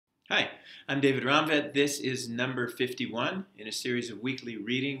Hi, I'm David Ramvet. This is number 51 in a series of weekly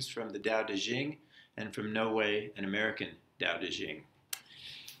readings from the Tao Te Ching and from No Way, an American Tao Te Ching.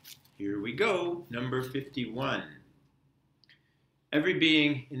 Here we go, number 51. Every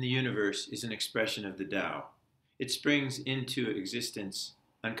being in the universe is an expression of the Tao. It springs into existence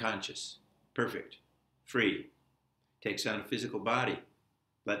unconscious, perfect, free, takes on a physical body,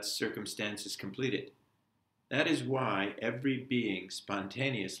 lets circumstances complete it. That is why every being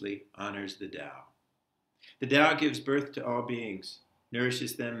spontaneously honors the Tao. The Tao gives birth to all beings,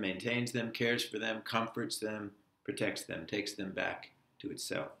 nourishes them, maintains them, cares for them, comforts them, protects them, takes them back to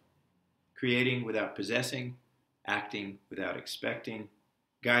itself. Creating without possessing, acting without expecting,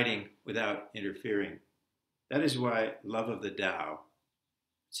 guiding without interfering. That is why love of the Tao,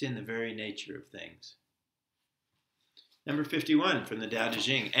 it's in the very nature of things. Number 51 from the Tao Te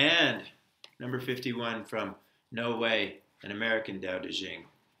Ching and number 51 from No Way, an American Tao Te Ching.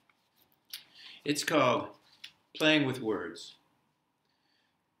 It's called Playing with Words.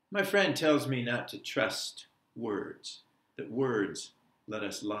 My friend tells me not to trust words, that words let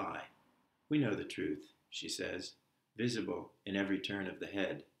us lie. We know the truth, she says, visible in every turn of the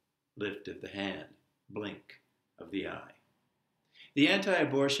head, lift of the hand, blink of the eye. The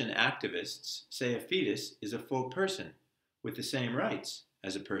anti-abortion activists say a fetus is a full person with the same rights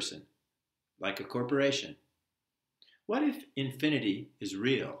as a person, like a corporation. What if infinity is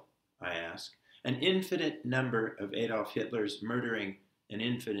real, I ask, an infinite number of Adolf Hitlers murdering an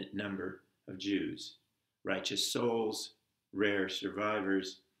infinite number of Jews, righteous souls, rare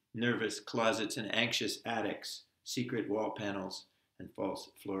survivors, nervous closets and anxious attics, secret wall panels and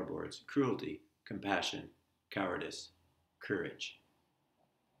false floorboards, cruelty, compassion, cowardice, courage.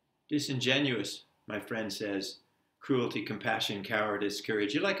 Disingenuous, my friend says, cruelty, compassion, cowardice,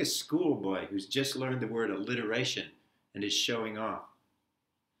 courage. You're like a schoolboy who's just learned the word alliteration and is showing off.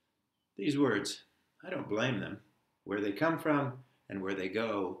 These words, I don't blame them. Where they come from and where they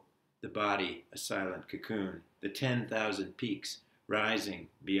go, the body a silent cocoon, the 10,000 peaks rising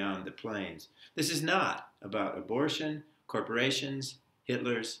beyond the plains. This is not about abortion, corporations,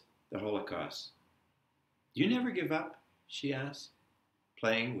 Hitlers, the Holocaust. You never give up, she asks,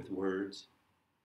 playing with words